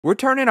We're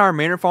turning our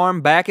Manor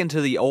Farm back into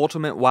the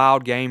ultimate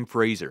wild game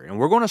freezer, and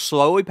we're going to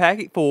slowly pack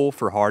it full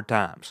for hard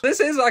times. This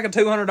is like a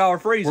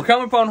 $200 freezer. We're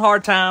coming upon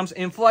hard times.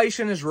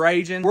 Inflation is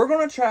raging. We're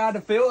going to try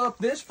to fill up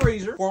this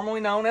freezer, formerly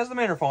known as the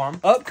Manor Farm,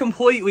 up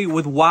completely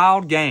with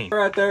wild game.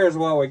 Right there is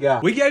what we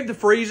got. We gave the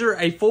freezer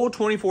a full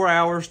 24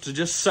 hours to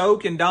just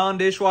soak in Dawn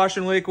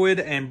dishwashing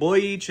liquid and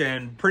bleach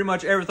and pretty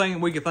much everything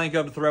that we could think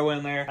of to throw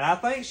in there. And I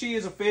think she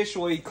is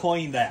officially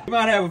cleaned out. We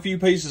might have a few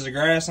pieces of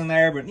grass in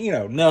there, but you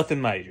know,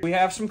 nothing major. We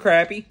have some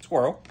crappie.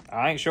 Squirrel.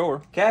 I ain't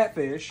sure.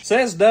 Catfish.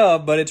 Says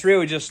dove, but it's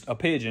really just a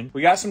pigeon.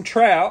 We got some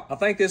trout. I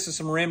think this is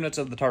some remnants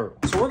of the turtle.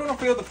 So we're going to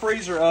fill the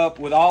freezer up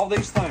with all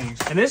these things.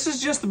 And this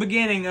is just the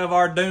beginning of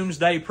our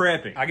doomsday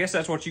prepping. I guess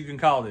that's what you can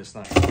call this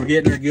thing. We're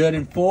getting her good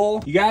and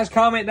full. You guys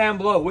comment down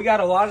below. We got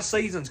a lot of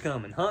seasons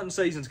coming. Hunting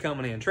season's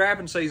coming in.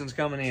 Trapping season's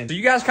coming in. So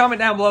you guys comment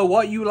down below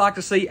what you would like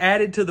to see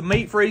added to the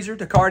meat freezer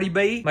to Cardi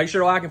B. Make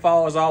sure to like and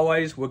follow as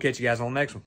always. We'll catch you guys on the next one.